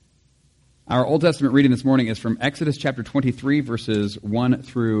Our Old Testament reading this morning is from Exodus chapter 23, verses 1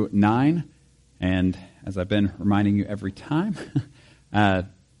 through 9. And as I've been reminding you every time, as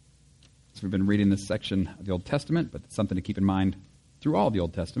we've been reading this section of the Old Testament, but something to keep in mind through all of the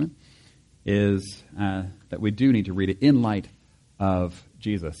Old Testament, is that we do need to read it in light of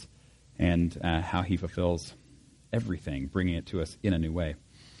Jesus and how he fulfills everything, bringing it to us in a new way.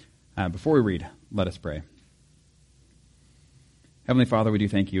 Before we read, let us pray. Heavenly Father, we do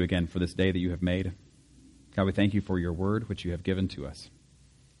thank you again for this day that you have made. God, we thank you for your word, which you have given to us.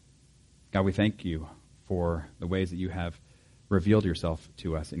 God, we thank you for the ways that you have revealed yourself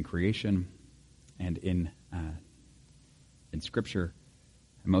to us in creation and in Scripture,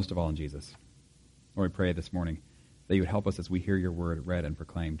 and most of all in Jesus. Lord, we pray this morning that you would help us as we hear your word read and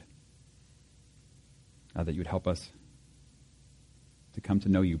proclaimed. That you would help us to come to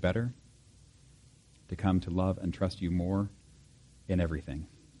know you better, to come to love and trust you more in everything.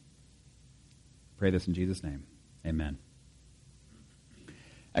 Pray this in Jesus' name. Amen.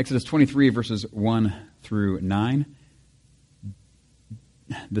 Exodus 23, verses 1 through 9.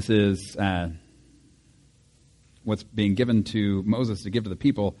 This is what's being given to Moses to give to the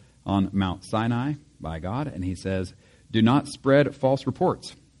people on Mount Sinai by God. And he says, "Do not spread false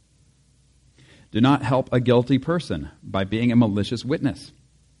reports. Do not help a guilty person by being a malicious witness.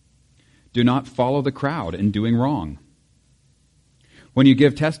 Do not follow the crowd in doing wrong. When you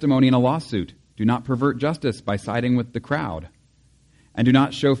give testimony in a lawsuit, do not pervert justice by siding with the crowd. And do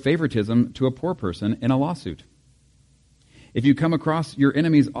not show favoritism to a poor person in a lawsuit. If you come across your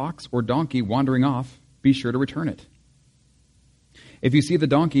enemy's ox or donkey wandering off, be sure to return it. If you see the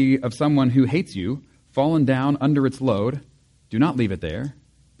donkey of someone who hates you fallen down under its load, do not leave it there.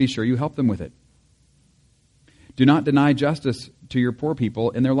 Be sure you help them with it. Do not deny justice to your poor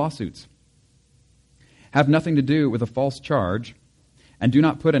people in their lawsuits. Have nothing to do with a false charge, and do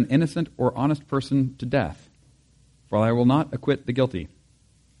not put an innocent or honest person to death, for I will not acquit the guilty.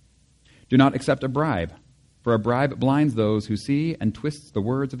 Do not accept a bribe, for a bribe blinds those who see and twists the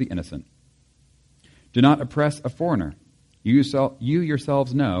words of the innocent. Do not oppress a foreigner. You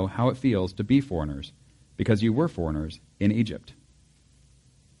yourselves know how it feels to be foreigners, because you were foreigners in Egypt."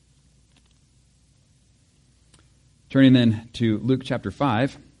 Turning then to Luke chapter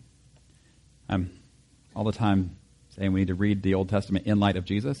 5. I'm all the time saying we need to read the Old Testament in light of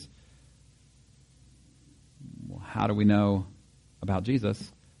Jesus. Well, how do we know about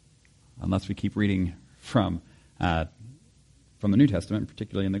Jesus unless we keep reading from the New Testament,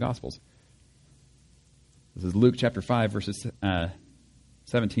 particularly in the Gospels? This is Luke chapter 5, verses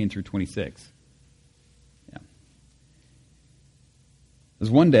 17 through 26. Yeah. There's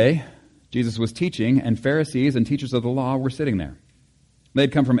one day, Jesus was teaching, and Pharisees and teachers of the law were sitting there. They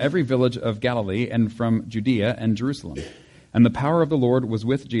had come from every village of Galilee and from Judea and Jerusalem, and the power of the Lord was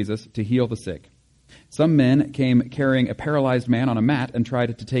with Jesus to heal the sick. Some men came carrying a paralyzed man on a mat and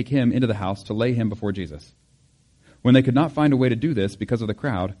tried to take him into the house to lay him before Jesus. When they could not find a way to do this because of the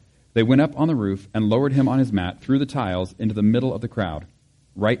crowd, they went up on the roof and lowered him on his mat through the tiles into the middle of the crowd,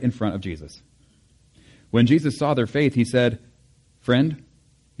 right in front of Jesus. When Jesus saw their faith, he said, "Friend,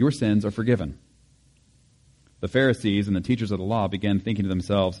 your sins are forgiven." The Pharisees and the teachers of the law began thinking to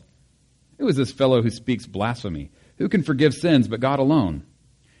themselves, "Who is this fellow who speaks blasphemy? Who can forgive sins but God alone?"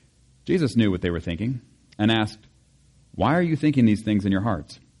 Jesus knew what they were thinking and asked, "Why are you thinking these things in your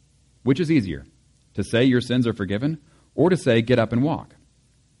hearts? Which is easier, to say your sins are forgiven, or to say get up and walk?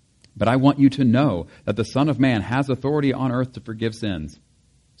 But I want you to know that the Son of Man has authority on earth to forgive sins."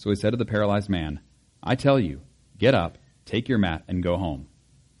 So he said to the paralyzed man, "I tell you, get up, take your mat, and go home."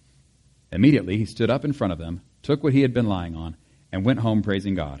 Immediately he stood up in front of them, took what he had been lying on, and went home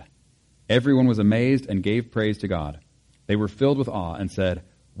praising God. Everyone was amazed and gave praise to God. They were filled with awe and said,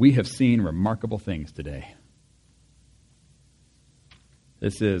 "We have seen remarkable things today."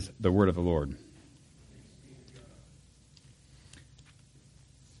 This is the word of the Lord.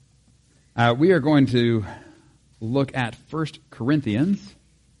 We are going to look at 1 Corinthians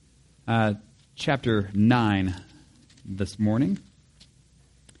chapter 9 this morning.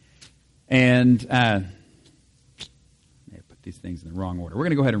 And I put these things in the wrong order. We're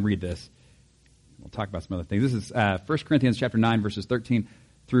going to go ahead and read this. We'll talk about some other things. This is 1 Corinthians chapter 9, verses 13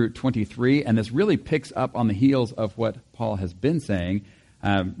 through 23, and this really picks up on the heels of what Paul has been saying,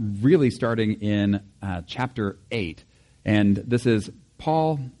 really starting in chapter 8. And this is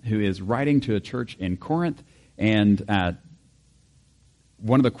Paul, who is writing to a church in Corinth, and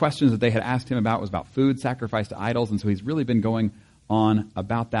one of the questions that they had asked him about was about food sacrificed to idols, and so he's really been going on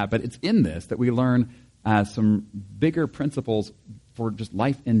about that. But it's in this that we learn some bigger principles for just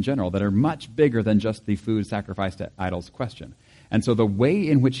life in general that are much bigger than just the food sacrificed to idols question. And so the way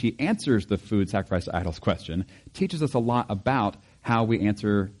in which he answers the food sacrificed to idols question teaches us a lot about how we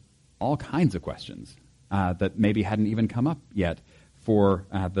answer all kinds of questions that maybe hadn't even come up yet for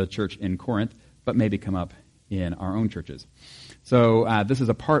the church in Corinth, but maybe come up in our own churches. So this is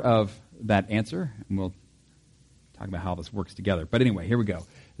a part of that answer, and we'll talk about how this works together. But anyway, here we go.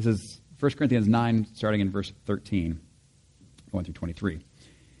 This is 1 Corinthians 9, starting in verse 13, going through 23. It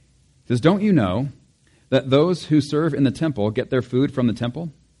says, "Don't you know that those who serve in the temple get their food from the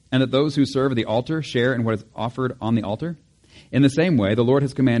temple, and that those who serve at the altar share in what is offered on the altar? In the same way, the Lord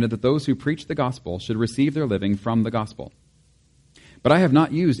has commanded that those who preach the gospel should receive their living from the gospel. But I have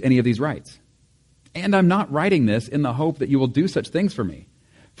not used any of these rights. And I'm not writing this in the hope that you will do such things for me,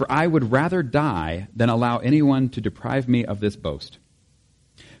 for I would rather die than allow anyone to deprive me of this boast.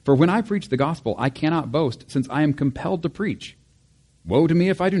 For when I preach the gospel, I cannot boast, since I am compelled to preach. Woe to me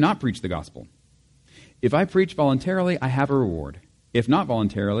if I do not preach the gospel. If I preach voluntarily, I have a reward. If not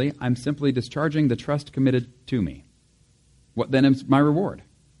voluntarily, I'm simply discharging the trust committed to me. What then is my reward?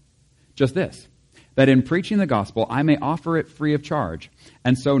 Just this, that in preaching the gospel, I may offer it free of charge,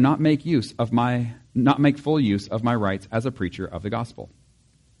 and so not make full use of my rights as a preacher of the gospel.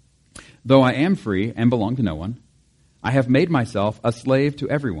 Though I am free and belong to no one, I have made myself a slave to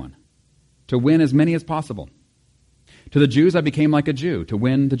everyone, to win as many as possible. To the Jews I became like a Jew, to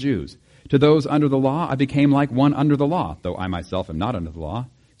win the Jews. To those under the law I became like one under the law, though I myself am not under the law,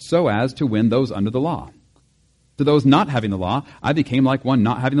 so as to win those under the law. To those not having the law, I became like one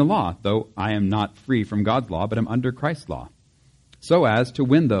not having the law, though I am not free from God's law, but am under Christ's law, so as to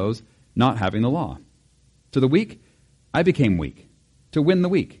win those not having the law. To the weak, I became weak, to win the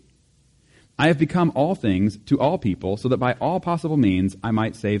weak. I have become all things to all people, so that by all possible means I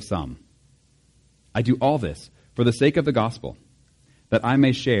might save some. I do all this for the sake of the gospel, that I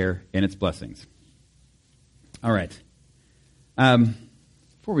may share in its blessings." All right.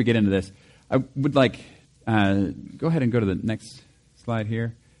 Before we get into this, I would like... go ahead and go to the next slide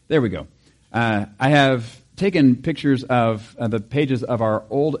here. There we go. I have taken pictures of the pages of our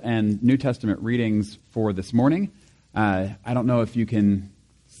Old and New Testament readings for this morning. I don't know if you can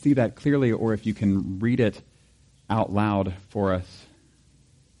see that clearly or if you can read it out loud for us.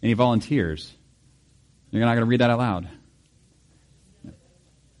 Any volunteers? You're not going to read that out loud?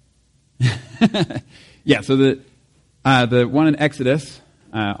 Yeah, so the one in Exodus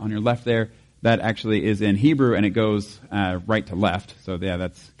on your left there, that actually is in Hebrew, and it goes right to left. So yeah,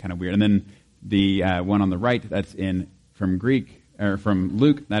 that's kind of weird. And then the one on the right, that's from Greek or from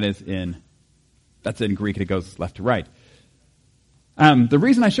Luke. That's in Greek. And it goes left to right. The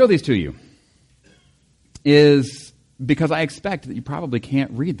reason I show these to you is because I expect that you probably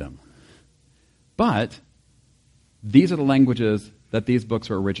can't read them, but these are the languages that these books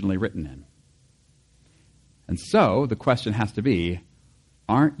were originally written in. And so the question has to be: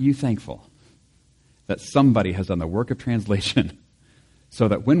 aren't you thankful that somebody has done the work of translation so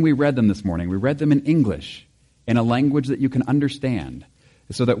that when we read them this morning, we read them in English, in a language that you can understand,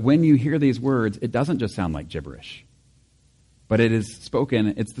 so that when you hear these words, it doesn't just sound like gibberish, but it is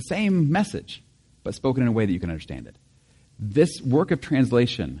spoken, it's the same message, but spoken in a way that you can understand it. This work of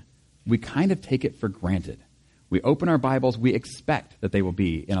translation, we kind of take it for granted. We open our Bibles, we expect that they will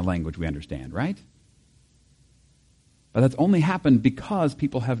be in a language we understand, right? But that's only happened because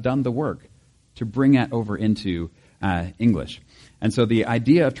people have done the work to bring that over into English. And so the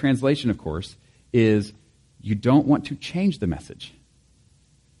idea of translation, of course, is you don't want to change the message.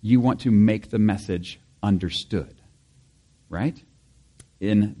 You want to make the message understood, right?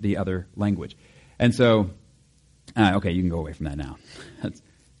 In the other language. And so, okay, you can go away from that now.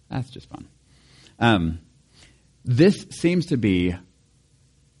 That's just fun. This seems to be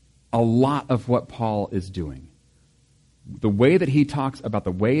a lot of what Paul is doing. The way that he talks about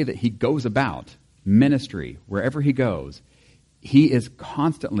the way that he goes about ministry, wherever he goes, he is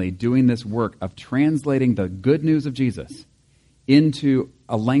constantly doing this work of translating the good news of Jesus into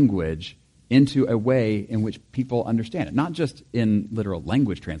a language, into a way in which people understand it. Not just in literal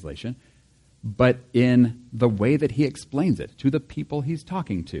language translation, but in the way that he explains it to the people he's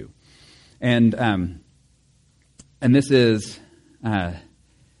talking to. And this is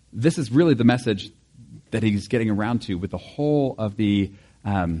really the message that he's getting around to with the whole of the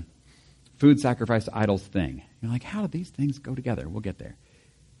food sacrifice to idols thing. You're like, how do these things go together? We'll get there.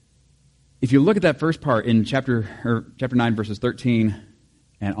 If you look at that first part in chapter 9, verses 13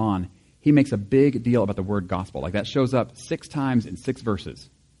 and on, he makes a big deal about the word gospel. Like that shows up 6 times in 6 verses.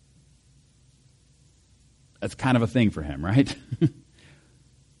 That's kind of a thing for him, right?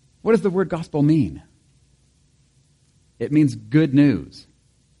 What does the word gospel mean? It means good news.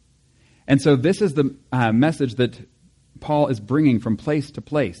 And so this is the message that Paul is bringing from place to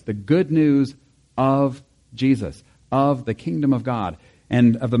place the good news of Jesus, of the kingdom of God,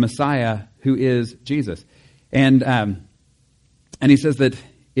 and of the Messiah who is Jesus. And he says that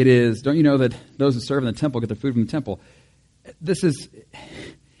it is, don't you know that those who serve in the temple get their food from the temple? This is,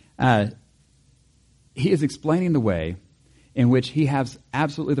 he is explaining the way in which he has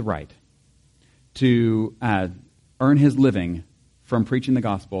absolutely the right to earn his living from preaching the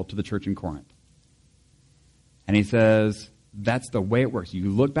gospel to the church in Corinth. And he says that's the way it works. You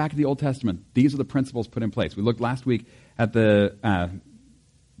look back at the Old Testament, these are the principles put in place. We looked last week at the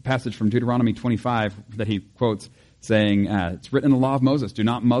passage from Deuteronomy 25 that he quotes saying, it's written in the law of Moses, do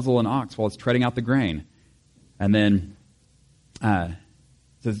not muzzle an ox while it's treading out the grain. And then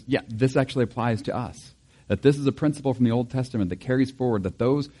says, yeah, this actually applies to us. That this is a principle from the Old Testament that carries forward that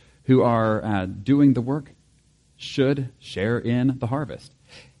those who are doing the work should share in the harvest.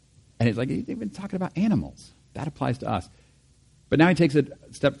 And it's like, he's been talking about animals. That applies to us. But now he takes it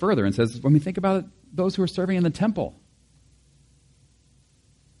a step further and says, when we think about it, those who are serving in the temple,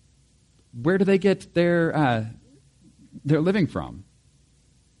 where do they get their living from?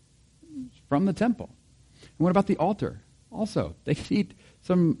 From the temple. And what about the altar? Also, they can eat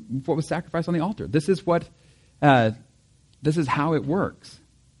some what was sacrificed on the altar. This is how it works.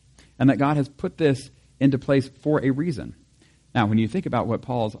 And that God has put this into place for a reason. Now, when you think about what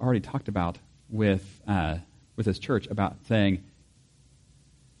Paul's already talked about with his church about saying,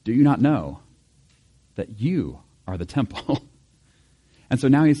 do you not know that you are the temple? And so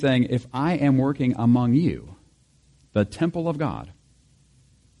now he's saying, if I am working among you, the temple of God,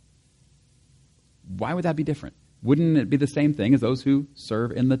 why would that be different? Wouldn't it be the same thing as those who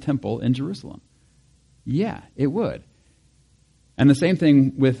serve in the temple in Jerusalem? Yeah, it would. And the same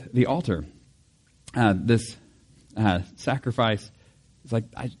thing with the altar. This sacrifice is like,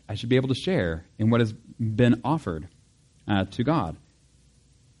 I should be able to share in what has been offered to God.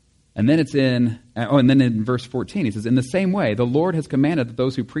 And then it's in verse 14, he says, in the same way, the Lord has commanded that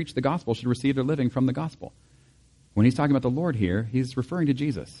those who preach the gospel should receive their living from the gospel. When he's talking about the Lord here, he's referring to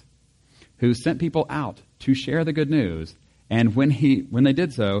Jesus, who sent people out to share the good news. And when they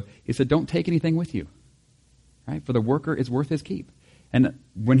did so, he said, don't take anything with you, right? For the worker is worth his keep. And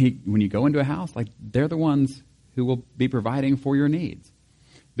when you go into a house, like, they're the ones who will be providing for your needs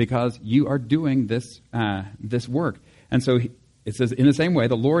because you are doing this work. And so it says, in the same way,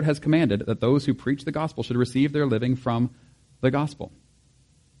 the Lord has commanded that those who preach the gospel should receive their living from the gospel.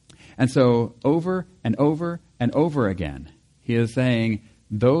 And so over and over and over again, he is saying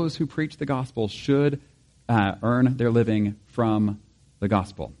those who preach the gospel should earn their living from the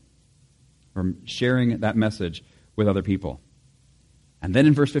gospel, from sharing that message with other people. And then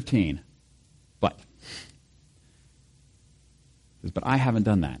in verse 15, but I haven't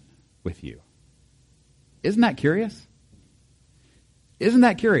done that with you. Isn't that curious? Isn't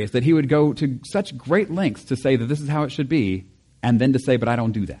that curious that he would go to such great lengths to say that this is how it should be, and then to say, but I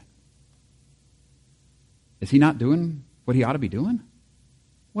don't do that? Is he not doing what he ought to be doing?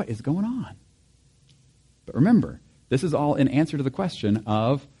 What is going on? But remember, this is all in answer to the question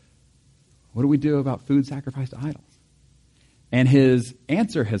of, what do we do about food sacrificed to idols? And his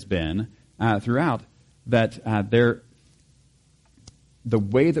answer has been throughout that the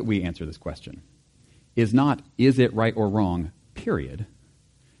way that we answer this question is not, is it right or wrong, period,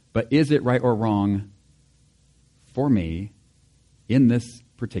 but is it right or wrong for me in this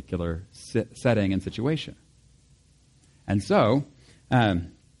particular setting and situation? And so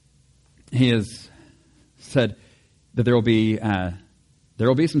he has said that there will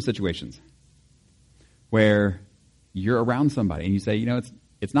be some situations where you're around somebody and you say,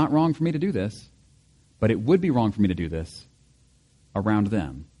 it's not wrong for me to do this, but it would be wrong for me to do this around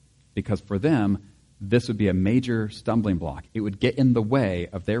them, because for them, this would be a major stumbling block. It would get in the way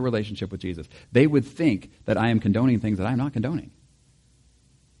of their relationship with Jesus. They would think that I am condoning things that I'm not condoning.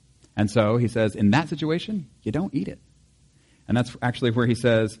 And so he says, in that situation, you don't eat it. And that's actually where he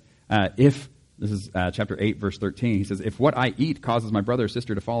says, this is chapter 8, verse 13, he says, if what I eat causes my brother or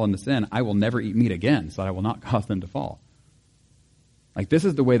sister to fall into sin, I will never eat meat again, so that I will not cause them to fall. Like, this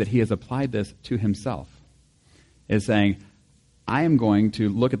is the way that he has applied this to himself, is saying, I am going to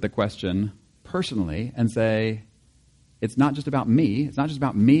look at the question personally and say, it's not just about me. It's not just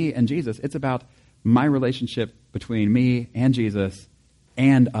about me and Jesus. It's about my relationship between me and Jesus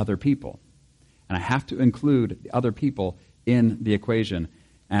and other people. And I have to include the other people in the equation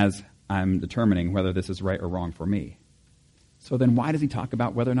as I'm determining whether this is right or wrong for me. So then why does he talk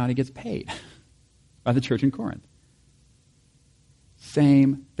about whether or not he gets paid by the church in Corinth?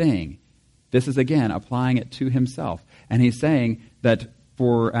 Same thing. This is, again, applying it to himself. And he's saying that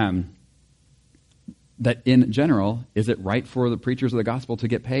for that in general, is it right for the preachers of the gospel to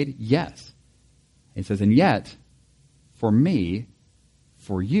get paid? Yes. He says, and yet, for me,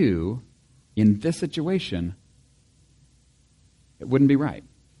 for you, in this situation, it wouldn't be right.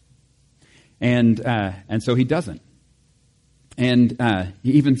 And so he doesn't. And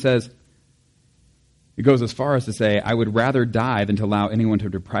he even says, he goes as far as to say, I would rather die than to allow anyone to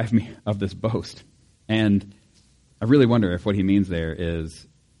deprive me of this boast. And I really wonder if what he means there is,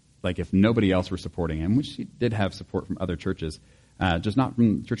 like, if nobody else were supporting him, which he did have support from other churches, just not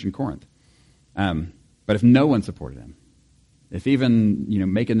from the church in Corinth. But if no one supported him, if even,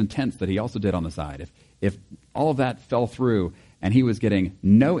 making the tents that he also did on the side, if all of that fell through and he was getting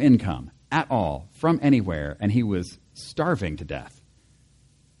no income at all from anywhere and he was starving to death,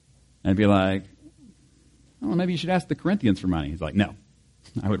 I'd be like, well, maybe you should ask the Corinthians for money. He's like, no,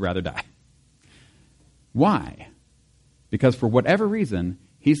 I would rather die. Why? Because for whatever reason,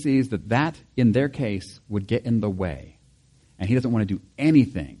 he sees that in their case would get in the way. And he doesn't want to do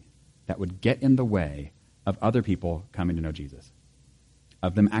anything that would get in the way of other people coming to know Jesus,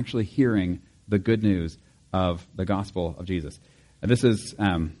 of them actually hearing the good news of the gospel of Jesus. And this is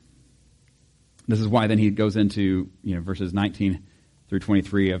why then he goes into verses 19 through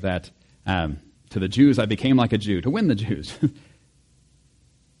 23 of that. To the Jews, I became like a Jew, to win the Jews. Is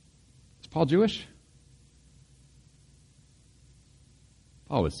Paul Jewish?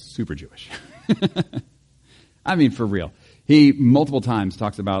 Paul was super Jewish. I mean, for real. He multiple times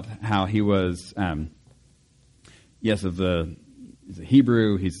talks about how he was, he's a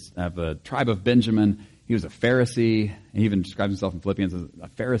Hebrew, he's of the tribe of Benjamin, he was a Pharisee. He even describes himself in Philippians as a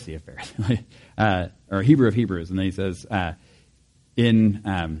Pharisee, or a Hebrew of Hebrews. And then he says,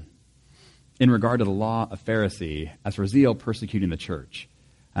 in regard to the law of Pharisee, as for zeal persecuting the church,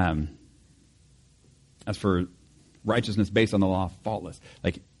 as for righteousness based on the law, faultless.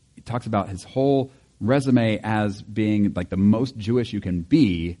 Like, he talks about his whole resume as being like the most Jewish you can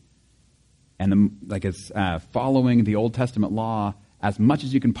be, and as following the Old Testament law as much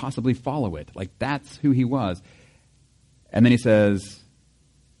as you can possibly follow it. Like, that's who he was. And then he says,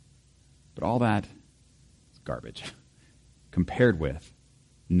 but all that is garbage compared with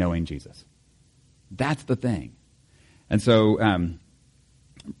knowing Jesus. That's the thing. And so,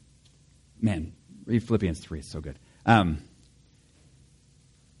 read Philippians 3. It's so good. But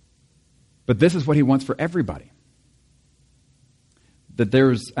this is what he wants for everybody. That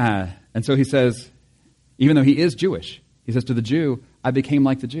there's, and so he says, even though he is Jewish, he says to the Jew, I became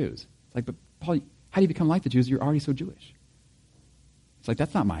like the Jews. It's like, but Paul, how do you become like the Jews? You're already so Jewish. It's like,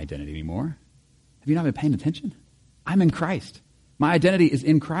 that's not my identity anymore. Have you not been paying attention? I'm in Christ. My identity is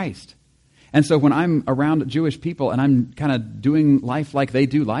in Christ. And so when I'm around Jewish people and I'm kind of doing life like they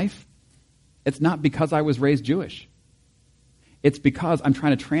do life, it's not because I was raised Jewish. It's because I'm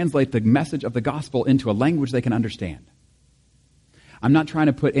trying to translate the message of the gospel into a language they can understand. I'm not trying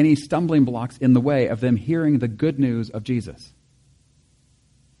to put any stumbling blocks in the way of them hearing the good news of Jesus.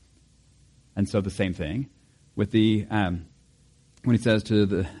 And so the same thing with the when he says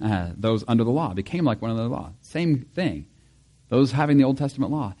to those under the law, became like one under the law. Same thing. Those having the Old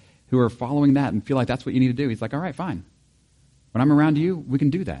Testament law, who are following that and feel like that's what you need to do. He's like, all right, fine. When I'm around you, we can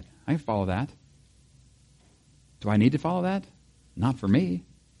do that. I can follow that. Do I need to follow that? Not for me.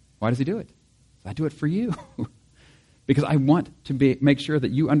 Why does he do it? I do it for you. Because I want to make sure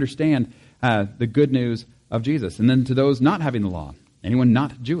that you understand the good news of Jesus. And then to those not having the law, anyone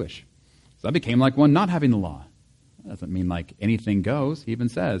not Jewish. So I became like one not having the law. That doesn't mean like anything goes. He even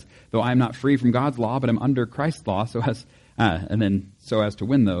says, though I am not free from God's law, but I'm under Christ's law, so as to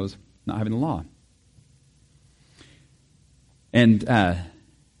win those not having the law. And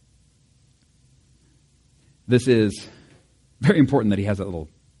this is very important that he has that little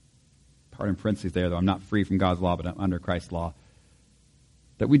part in parentheses there, though I'm not free from God's law, but I'm under Christ's law,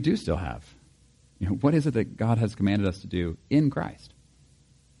 that we do still have. What is it that God has commanded us to do in Christ?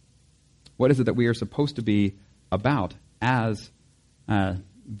 What is it that we are supposed to be about as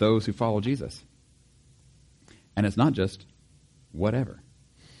those who follow Jesus? And it's not just whatever.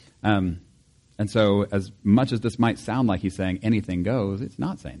 And so as much as this might sound like he's saying anything goes, it's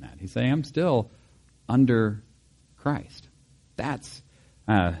not saying that. He's saying I'm still under Christ. That's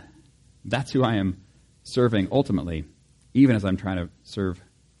who I am serving ultimately, even as I'm trying to serve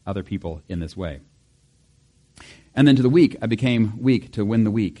other people in this way. And then to the weak, I became weak to win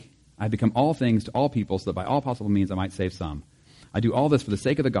the weak. I become all things to all people so that by all possible means I might save some. I do all this for the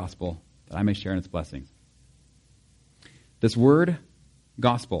sake of the gospel, that I may share in its blessings. This word,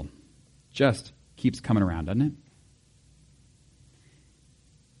 gospel, just keeps coming around, doesn't it?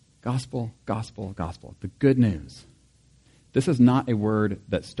 Gospel, gospel, gospel. The good news. This is not a word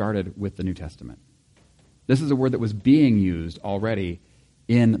that started with the New Testament. This is a word that was being used already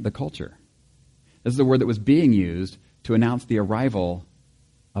in the culture. This is a word that was being used to announce the arrival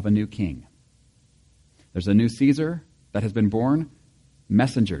of a new king. There's a new Caesar that has been born.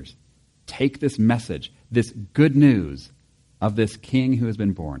 Messengers, take this message, this good news of this king who has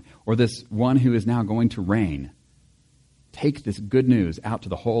been born, or this one who is now going to reign. Take this good news out to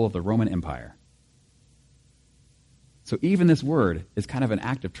the whole of the Roman Empire. So even this word is kind of an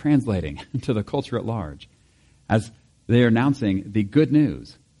act of translating to the culture at large as they are announcing the good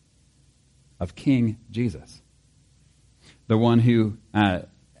news of King Jesus, the one who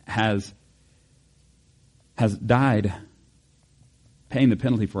has died paying the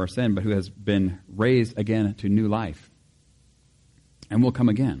penalty for our sin, but who has been raised again to new life and will come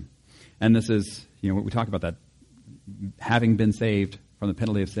again. And this is, what we talk about, that having been saved from the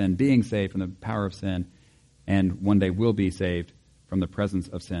penalty of sin, being saved from the power of sin, and one day will be saved from the presence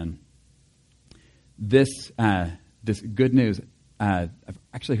of sin. This good news, I've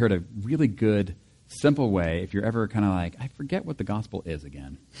actually heard a really good, simple way, if you're ever kind of like, I forget what the gospel is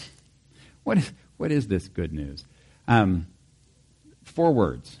again. What is this good news? 4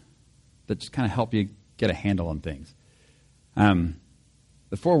 words that just kind of help you get a handle on things. The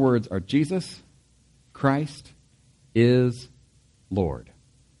 4 words are Jesus Christ is Lord.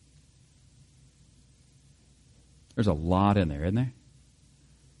 There's a lot in there, isn't there?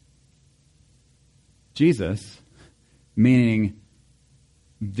 Jesus, meaning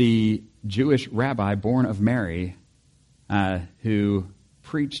the Jewish rabbi born of Mary, who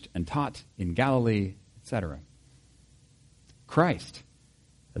preached and taught in Galilee, etc. Christ,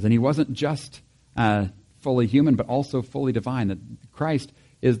 as in he wasn't just fully human, but also fully divine. That Christ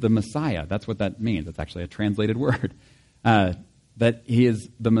is the Messiah. That's what that means. It's actually a translated word. That he is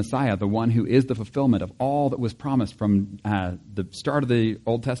the Messiah, the one who is the fulfillment of all that was promised from the start of the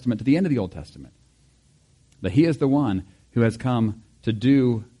Old Testament to the end of the Old Testament. That he is the one who has come to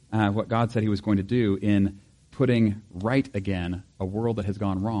do what God said he was going to do in putting right again a world that has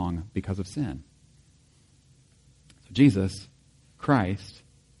gone wrong because of sin. So Jesus, Christ,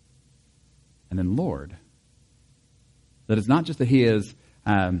 and then Lord. That it's not just that he is,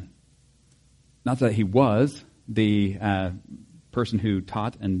 not that he was the person who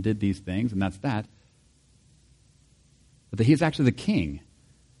taught and did these things, and that's that, but that he's actually the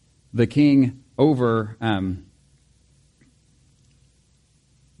king over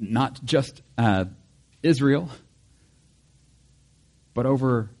not just Israel, but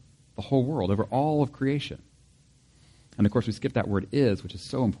over the whole world, over all of creation. And of course we skip that word is, which is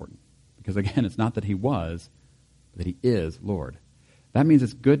so important, because again, it's not that he was, but that he is Lord. That means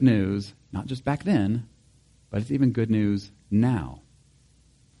it's good news, not just back then, but it's even good news now.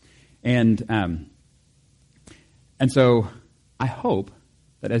 And so I hope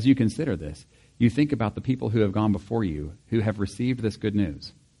that as you consider this, you think about the people who have gone before you, who have received this good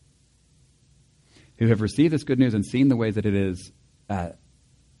news, who have received this good news and seen the ways that it is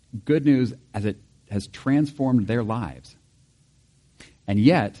good news as it has transformed their lives. And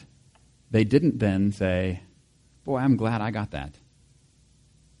yet, they didn't then say, boy, I'm glad I got that.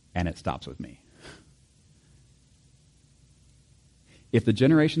 And it stops with me. If the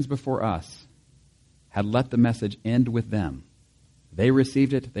generations before us had let the message end with them, they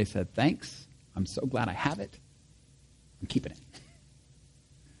received it, they said, thanks, I'm so glad I have it, I'm keeping it.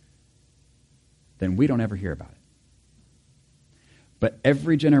 Then we don't ever hear about it. But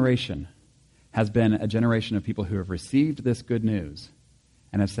every generation has been a generation of people who have received this good news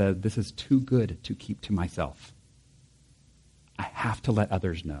and have said, this is too good to keep to myself. I have to let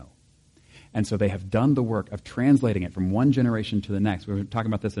others know. And so they have done the work of translating it from one generation to the next. We were talking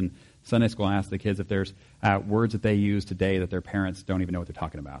about this in Sunday school. I asked the kids if there's words that they use today that their parents don't even know what they're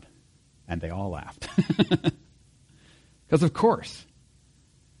talking about. And they all laughed. Because of course,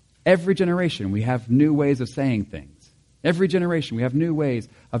 every generation we have new ways of saying things. Every generation we have new ways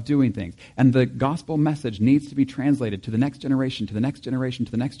of doing things. And the gospel message needs to be translated to the next generation, to the next generation,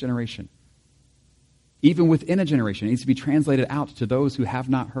 to the next generation. Even within a generation, it needs to be translated out to those who have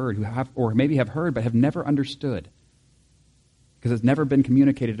not heard, who have, or maybe have heard but have never understood, because it's never been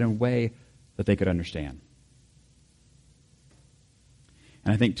communicated in a way that they could understand.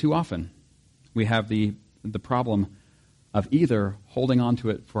 And I think too often we have the problem of either holding on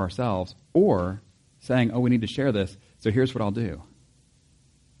to it for ourselves or saying, oh, we need to share this, so here's what I'll do.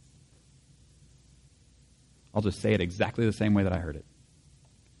 I'll just say it exactly the same way that I heard it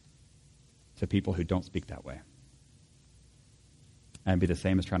to people who don't speak that way. And it'd be the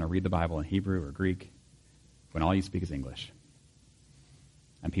same as trying to read the Bible in Hebrew or Greek when all you speak is English.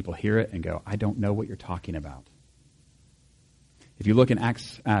 And people hear it and go, I don't know what you're talking about. If you look in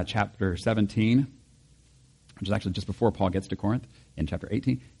Acts chapter 17, which is actually just before Paul gets to Corinth in chapter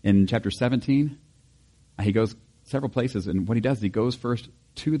 18. In chapter 17, he goes several places, and what he does is he goes first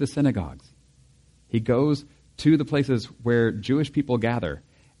to the synagogues. He goes to the places where Jewish people gather,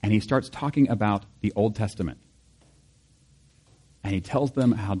 and he starts talking about the Old Testament. And he tells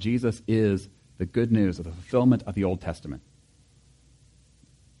them how Jesus is the good news of the fulfillment of the Old Testament.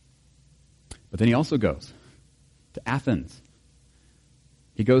 But then he also goes to Athens.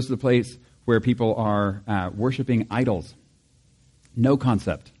 He goes to the place where people are worshiping idols. No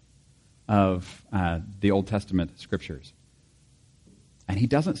concept of the Old Testament scriptures. And he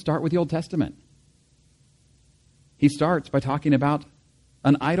doesn't start with the Old Testament. He starts by talking about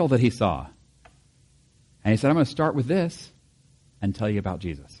an idol that he saw. And he said, I'm going to start with this and tell you about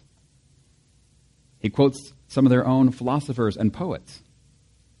Jesus. He quotes some of their own philosophers and poets,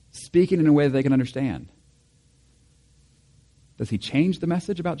 speaking in a way that they can understand. Does he change the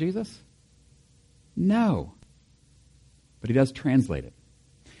message about Jesus? No. But he does translate it.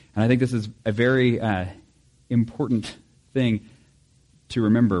 And I think this is a very important thing to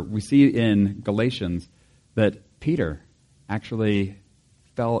remember. We see in Galatians that Peter actually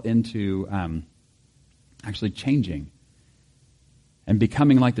fell into actually changing and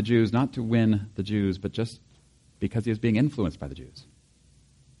becoming like the Jews, not to win the Jews, but just because he was being influenced by the Jews.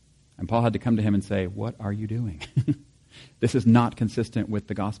 And Paul had to come to him and say, what are you doing? This is not consistent with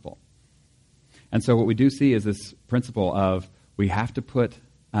the gospel. And so what we do see is this principle of we have to put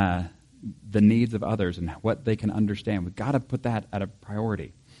the needs of others and what they can understand. We've got to put that at a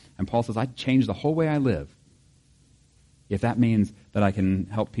priority. And Paul says, I change the whole way I live if that means that I can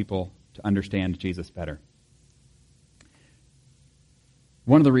help people to understand Jesus better.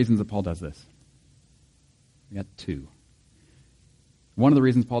 One of the reasons that Paul does this, we got two. One of the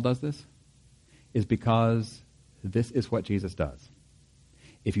reasons Paul does this is because this is what Jesus does.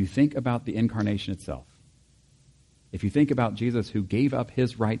 If you think about the incarnation itself, if you think about Jesus who gave up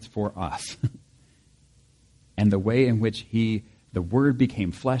his rights for us, and the way in which the Word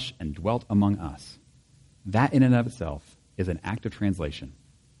became flesh and dwelt among us, that in and of itself is an act of translation.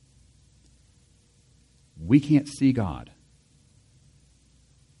 We can't see God.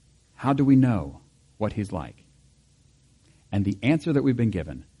 How do we know what he's like? And the answer that we've been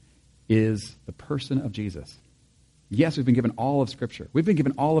given is the person of Jesus. Yes, we've been given all of Scripture. We've been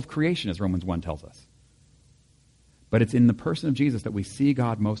given all of creation, as Romans 1 tells us. But it's in the person of Jesus that we see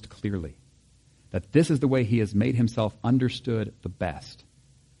God most clearly. That this is the way he has made himself understood the best.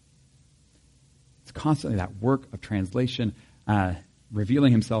 It's constantly that work of translation,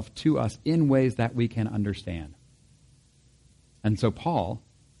 revealing himself to us in ways that we can understand. And so Paul,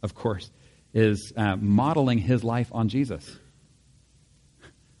 of course, is modeling his life on Jesus.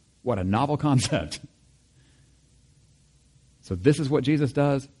 What a novel concept. So this is what Jesus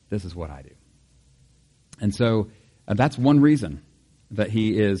does, this is what I do. And so that's one reason that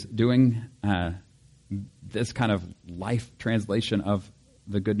he is doing this kind of life translation of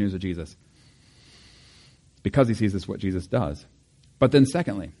the good news of Jesus. Because he sees this is what Jesus does. But then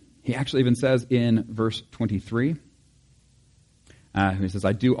secondly, he actually even says in verse 23, he says,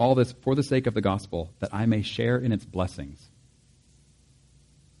 I do all this for the sake of the gospel, that I may share in its blessings.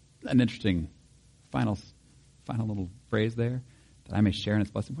 An interesting final little phrase there, that I may share in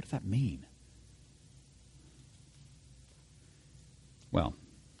its blessing. What does that mean? Well,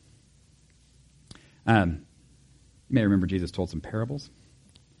 you may remember Jesus told some parables.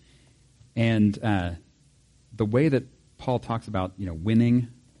 And the way that Paul talks about, winning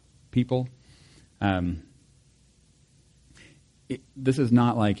people, this is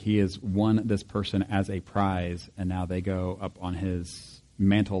not like he has won this person as a prize and now they go up on his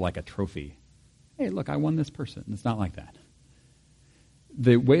mantle like a trophy. Hey, look, I won this person. It's not like that.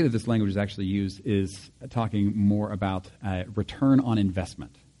 The way that this language is actually used is talking more about return on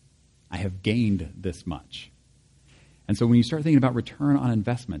investment. I have gained this much. And so when you start thinking about return on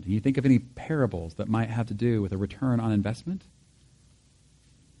investment, do you think of any parables that might have to do with a return on investment?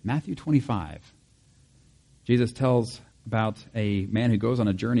 Matthew 25. Jesus tells about a man who goes on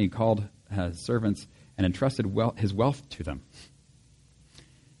a journey, called servants, and entrusted his wealth to them.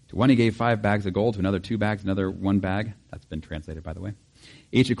 To one he gave 5 bags of gold, to another 2 bags, another 1 bag. That's been translated, by the way.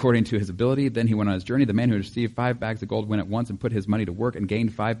 Each according to his ability. Then he went on his journey. The man who had received 5 bags of gold went at once and put his money to work and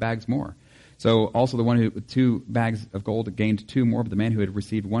gained 5 bags more. So also the one who with 2 bags of gold gained 2 more, but the man who had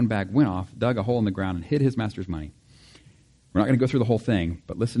received 1 bag went off, dug a hole in the ground, and hid his master's money. We're not going to go through the whole thing,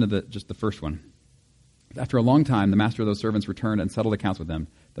 but listen to just the first one. After a long time, the master of those servants returned and settled accounts with them.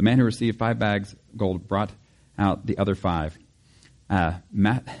 The man who received 5 bags of gold brought out the other 5.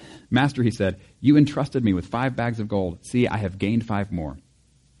 Master, he said, you entrusted me with 5 bags of gold. See, I have gained 5 more.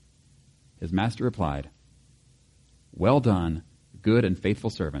 His master replied, Well done, good and faithful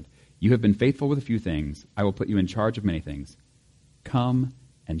servant. You have been faithful with a few things. I will put you in charge of many things. Come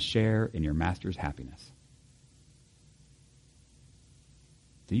and share in your master's happiness.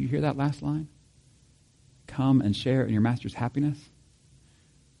 Do you hear that last line? Come and share in your master's happiness.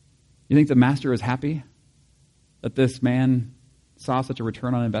 You think the master is happy that this man saw such a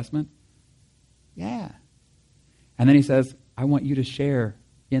return on investment? Yeah. And then he says, I want you to share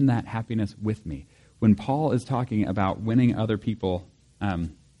in that happiness with me. When Paul is talking about winning other people,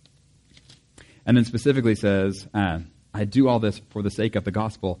 and then specifically says, I do all this for the sake of the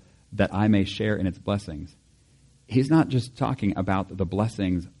gospel, that I may share in its blessings. He's not just talking about the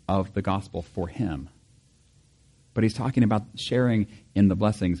blessings of the gospel for him, but he's talking about sharing in the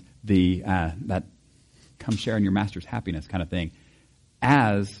blessings, that come share in your master's happiness kind of thing,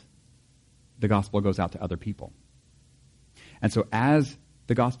 as the gospel goes out to other people. And so as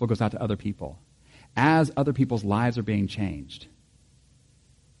the gospel goes out to other people, as other people's lives are being changed,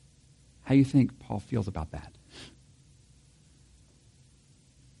 how do you think Paul feels about that?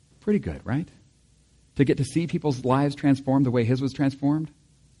 Pretty good, right? To get to see people's lives transformed the way his was transformed?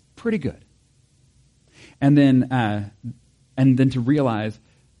 Pretty good. And then to realize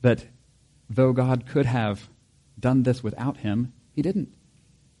that though God could have done this without him, he didn't.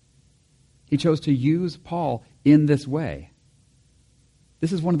 He chose to use Paul in this way.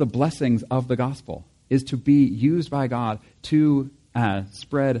 This is one of the blessings of the gospel, is to be used by God to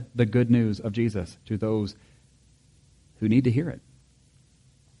spread the good news of Jesus to those who need to hear it.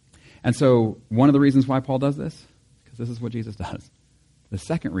 And so one of the reasons why Paul does this, because this is what Jesus does. The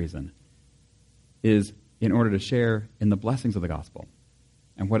second reason is in order to share in the blessings of the gospel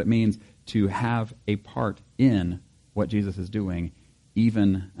and what it means to have a part in what Jesus is doing,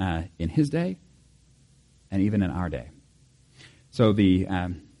 even in his day and even in our day. So the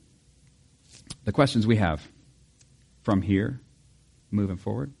questions we have from here moving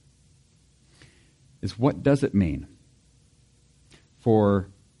forward is, what does it mean for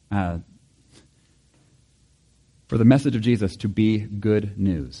the message of Jesus to be good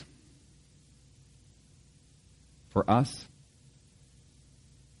news for us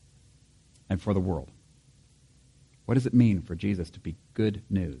and for the world? What does it mean for Jesus to be good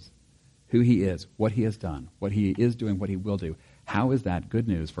news? Who he is, what he has done, what he is doing, what he will do. How is that good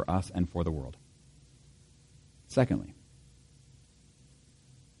news for us and for the world? Secondly,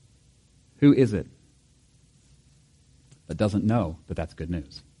 who is it that doesn't know that that's good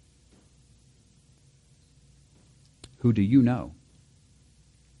news? Who do you know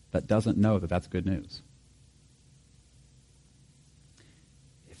that doesn't know that that's good news?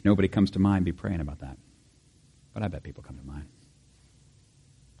 If nobody comes to mind, be praying about that. But I bet people come to mind.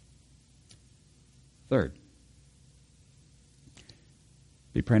 Third,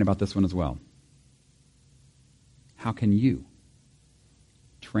 be praying about this one as well. How can you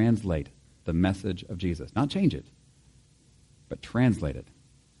translate the message of Jesus? Not change it, but translate it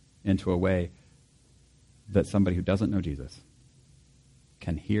into a way that somebody who doesn't know Jesus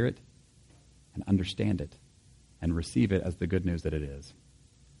can hear it and understand it and receive it as the good news that it is.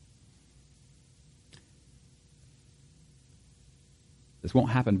 This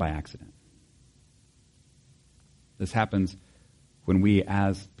won't happen by accident. This happens when we,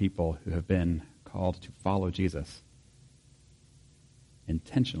 as people who have been called to follow Jesus,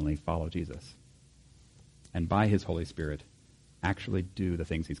 intentionally follow Jesus, and by his Holy Spirit actually do the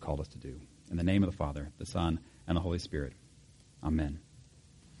things he's called us to do. In the name of the Father, the Son, and the Holy Spirit. Amen.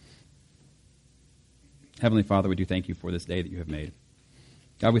 Heavenly Father, we do thank you for this day that you have made.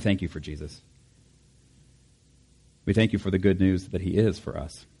 God, we thank you for Jesus. We thank you for the good news that he is for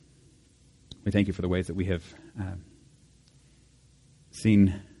us. We thank you for the ways that we have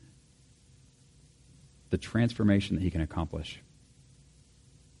seen the transformation that he can accomplish.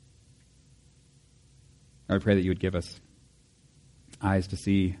 I pray that you would give us eyes to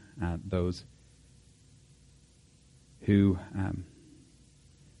see those who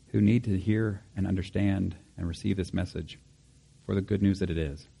need to hear and understand and receive this message for the good news that it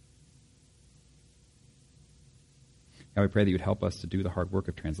is. God, we pray that you would help us to do the hard work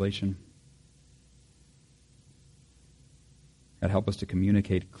of translation. God, help us to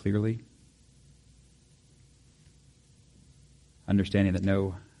communicate clearly, understanding that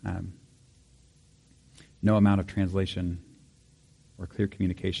no amount of translation or clear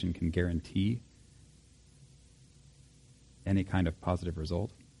communication can guarantee any kind of positive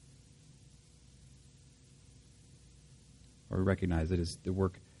result. Or we recognize it is the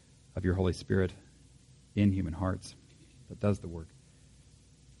work of your Holy Spirit in human hearts that does the work.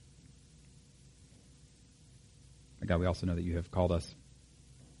 God, we also know that you have called us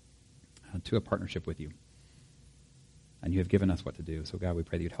to a partnership with you. And you have given us what to do. So, God, we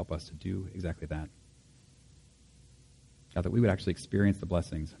pray that you'd help us to do exactly that. God, that we would actually experience the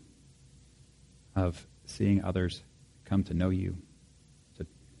blessings of seeing others come to know you, to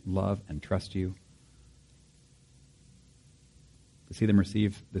love and trust you, to see them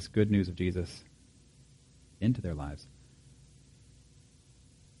receive this good news of Jesus into their lives.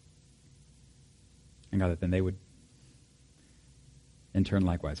 And God, that then they would in turn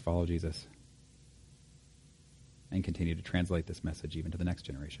likewise follow Jesus and continue to translate this message even to the next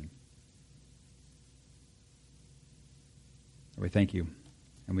generation. We thank you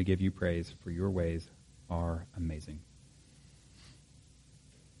and we give you praise, for your ways are amazing.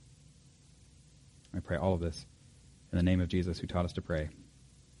 I pray all of this in the name of Jesus, who taught us to pray,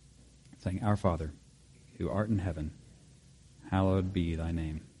 saying, Our Father, who art in heaven, hallowed be thy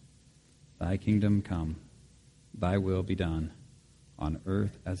name. Thy kingdom come, thy will be done, on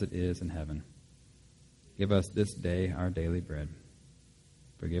earth as it is in heaven. Give us this day our daily bread.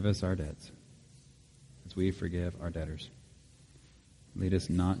 Forgive us our debts, as we forgive our debtors. Lead us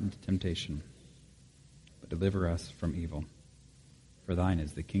not into temptation, but deliver us from evil. For thine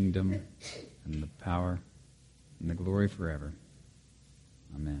is the kingdom and the power and the glory forever.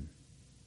 Amen.